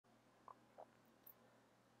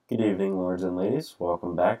Good evening, lords and ladies.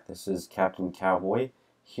 Welcome back. This is Captain Cowboy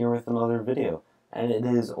here with another video, and it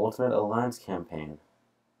is Ultimate Alliance Campaign.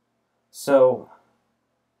 So,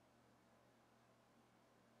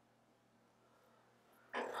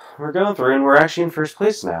 we're going through and we're actually in first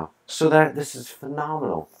place now. So this is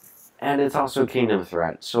phenomenal. And it's also Kingdom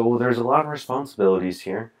Threat. So there's a lot of responsibilities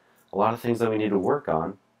here, a lot of things that we need to work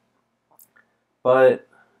on. But,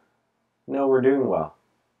 no, we're doing well.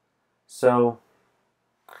 So,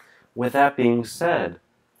 with that being said,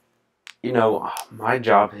 my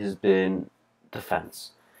job has been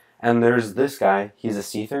defense. And there's this guy, he's a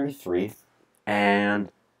C-33,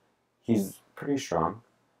 and he's pretty strong.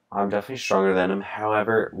 I'm definitely stronger than him.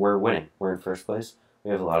 However, we're winning. We're in first place.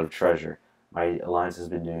 We have a lot of treasure. My alliance has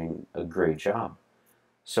been doing a great job.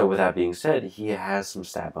 So with that being said, he has some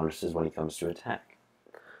stat bonuses when he comes to attack.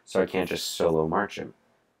 So I can't just solo march him.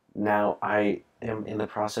 Now, I am in the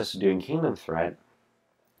process of doing Kingdom Threat,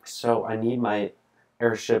 so I need my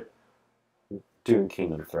airship doing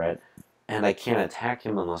Kingdom Threat, and I can't attack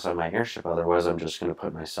him unless I have my airship, otherwise I'm just going to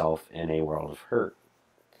put myself in a world of hurt.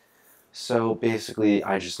 So basically,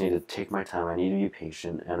 I just need to take my time, I need to be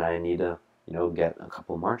patient, and I need to, get a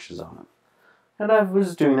couple marches on him. And I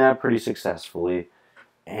was doing that pretty successfully,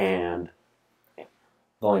 and the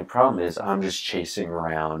only problem is I'm just chasing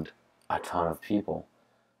around a ton of people,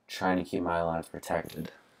 trying to keep my alliance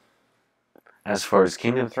protected. As far as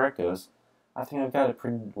Kingdom Threat goes, I think I've got it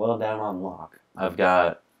pretty well down on lock. I've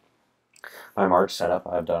got my march set up.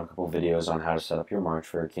 I've done a couple videos on how to set up your march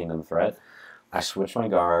for Kingdom Threat. I switch my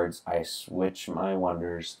guards, I switch my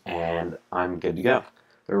wonders, and I'm good to go.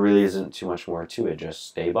 There really isn't too much more to it, just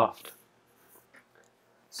stay buffed.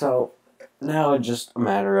 So, now it's just a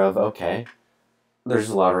matter of, okay,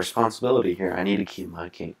 there's a lot of responsibility here. I need to keep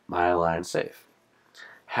my alliance safe.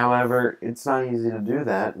 However, it's not easy to do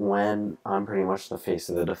that when I'm pretty much the face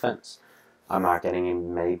of the defense. I'm not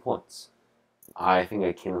getting many points. I think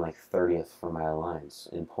I came in like 30th for my alliance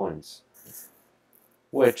in points.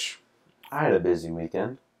 Which, I had a busy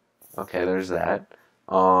weekend. Okay, there's that.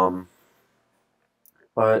 But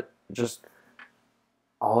just,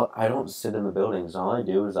 I don't sit in the buildings. All I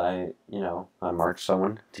do is I march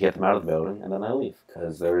someone to get them out of the building, and then I leave,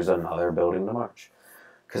 because there's another building to march.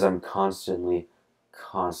 Because I'm constantly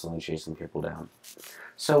chasing people down.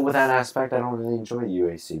 So with that aspect, I don't really enjoy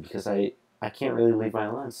UAC, because I can't really leave my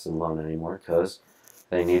alliance alone anymore, because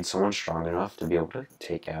they need someone strong enough to be able to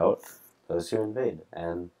take out those who invade,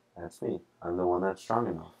 and that's me. I'm the one that's strong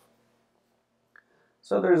enough.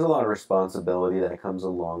 So there's a lot of responsibility that comes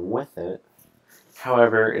along with it.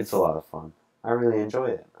 However, it's a lot of fun. I really enjoy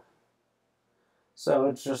it. So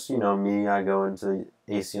it's just, me, I go into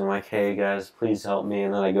AC, I'm like, hey guys, please help me,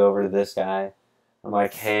 and then I go over to this guy. I'm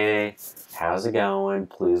like, hey, how's it going?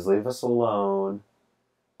 Please leave us alone.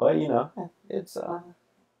 But, it's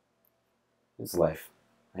life,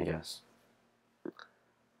 I guess.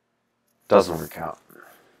 Doesn't work out.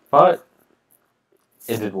 But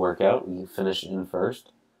it did work out. We finished in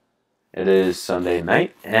first. It is Sunday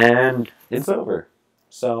night, and it's over.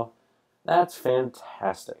 So, that's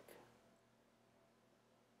fantastic.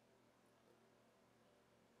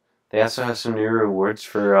 They also have some new rewards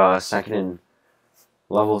for second and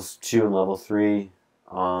levels 2 and level 3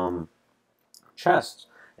 chests,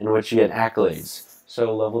 in which you get accolades.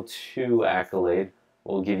 So level 2 accolade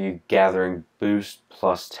will give you gathering boost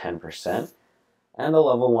plus 10%, and the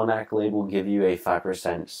level 1 accolade will give you a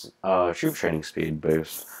 5% troop training speed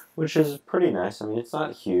boost, which is pretty nice. I mean, it's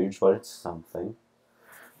not huge, but it's something.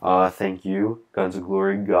 Thank you, Guns of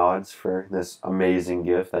Glory gods, for this amazing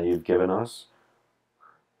gift that you've given us.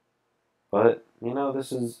 But,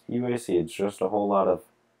 this is UAC. It's just a whole lot of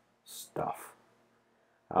stuff.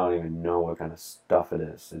 I don't even know what kind of stuff it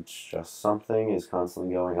is. It's just something is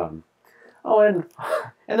constantly going on. Oh, and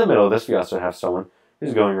in the middle of this, we also have someone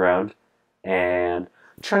who's going around and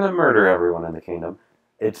trying to murder everyone in the kingdom.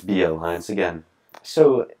 It's B Alliance again.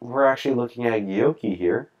 So we're actually looking at Gyoki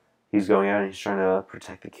here. He's going out and he's trying to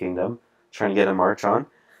protect the kingdom, trying to get a march on.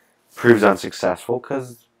 Proves unsuccessful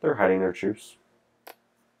because they're hiding their troops.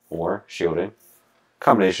 Or shielding.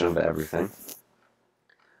 Combination of everything.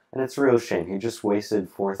 And it's a real shame. He just wasted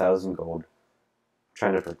 4,000 gold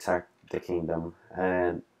trying to protect the kingdom.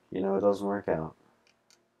 And, it doesn't work out.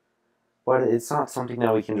 But it's not something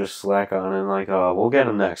that we can just slack on and like, oh, we'll get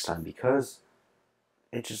him next time. Because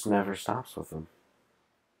it just never stops with him.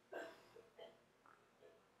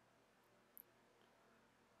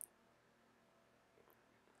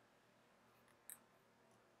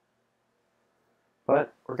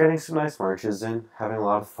 But we're getting some nice marches in. Having a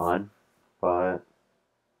lot of fun. But,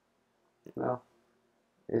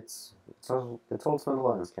 It's Ultimate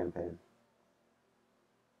Alliance campaign.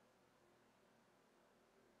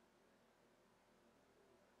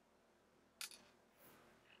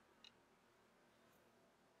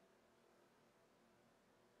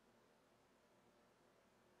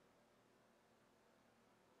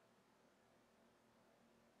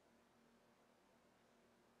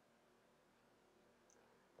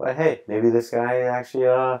 But hey, maybe this guy actually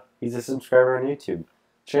he's a subscriber on YouTube.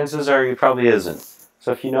 Chances are he probably isn't.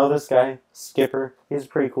 So if you know this guy, Skipper, he's a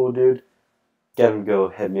pretty cool dude. Get him to go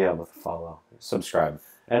hit me up with a follow, subscribe.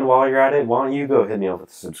 And while you're at it, why don't you go hit me up with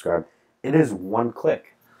a subscribe? It is one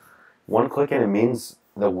click. One click and it means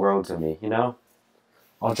the world to me, you know?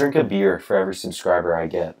 I'll drink a beer for every subscriber I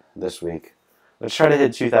get this week. Let's try to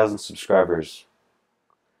hit 2,000 subscribers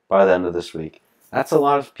by the end of this week. That's a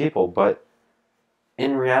lot of people, but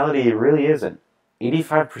in reality, it really isn't.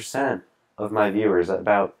 85% of my viewers,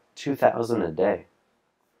 about 2,000 a day,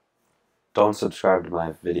 don't subscribe to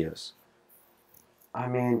my videos. I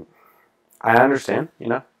mean, I understand, you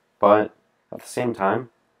know, but at the same time,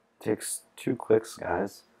 it takes 2 clicks,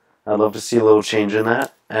 guys. I'd love to see a little change in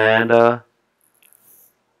that, and I'll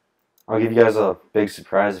give you guys a big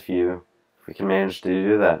surprise if we can manage to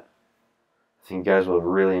do that. I think you guys will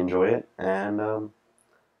really enjoy it, and I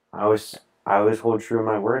always hold true to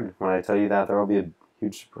my word when I tell you that there will be a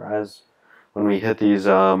huge surprise when we hit these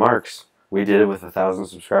marks. We did it with 1,000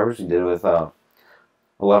 subscribers. We did it with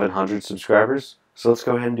 1,100 subscribers. So let's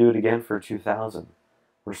go ahead and do it again for 2,000.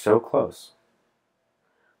 We're so close.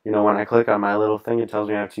 You know, when I click on my little thing, it tells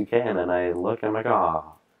me I have 2K, and then I look and I'm like,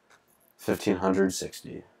 ah,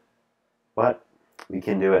 1,560. But we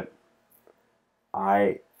can do it.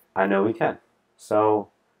 I know we can. So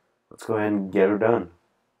let's go ahead and get her done.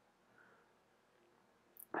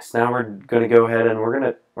 So now we're gonna go ahead and we're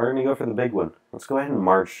gonna go for the big one. Let's go ahead and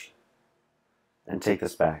march and take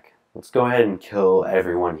this back. Let's go ahead and kill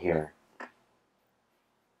everyone here.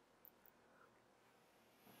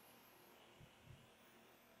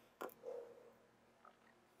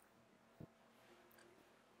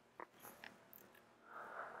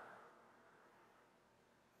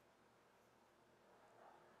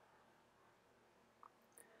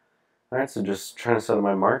 Alright, so just trying to settle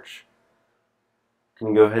my march.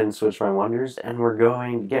 Can go ahead and switch my wonders, and we're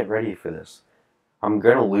going to get ready for this. I'm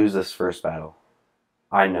gonna lose this first battle.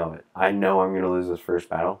 I know it. I know I'm gonna lose this first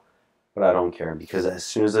battle, but I don't care because as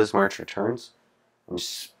soon as this march returns,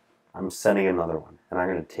 I'm sending another one, and I'm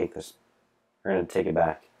gonna take this. We're gonna take it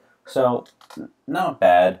back. So, not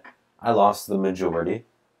bad. I lost the majority.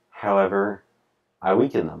 However, I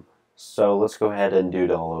weakened them. So let's go ahead and do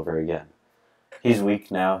it all over again. He's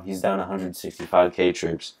weak now. He's down 165k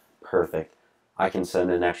troops. Perfect. I can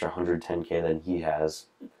send an extra 110k than he has.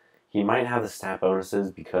 He might have the stat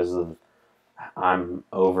bonuses because of I'm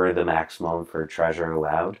over the maximum for treasure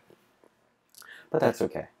allowed. But that's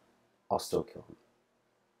okay. I'll still kill him.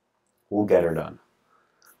 We'll get her done.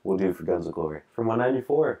 We'll do it for Guns of Glory. From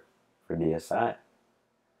 194 for DSI.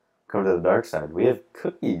 Come to the dark side. We have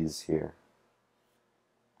cookies here.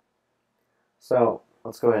 So,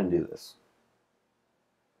 let's go ahead and do this.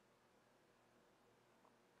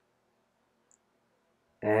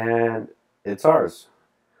 And it's ours.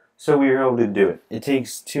 So we were able to do it. It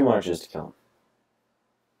takes 2 marches to kill him.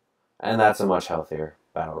 And that's a much healthier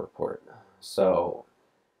battle report. So,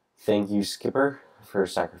 thank you, Skipper, for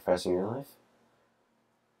sacrificing your life.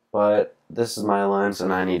 But this is my alliance,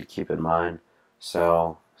 and I need to keep it in mind.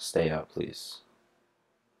 So, stay out, please.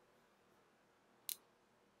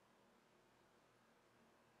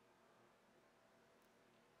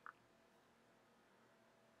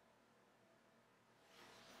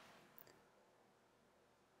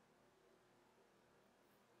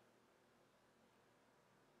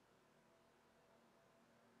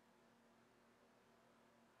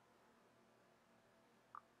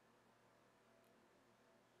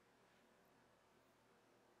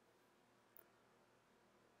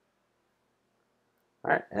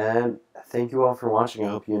 Alright, and thank you all for watching. I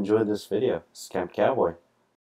hope you enjoyed this video. This is Camp Cowboy.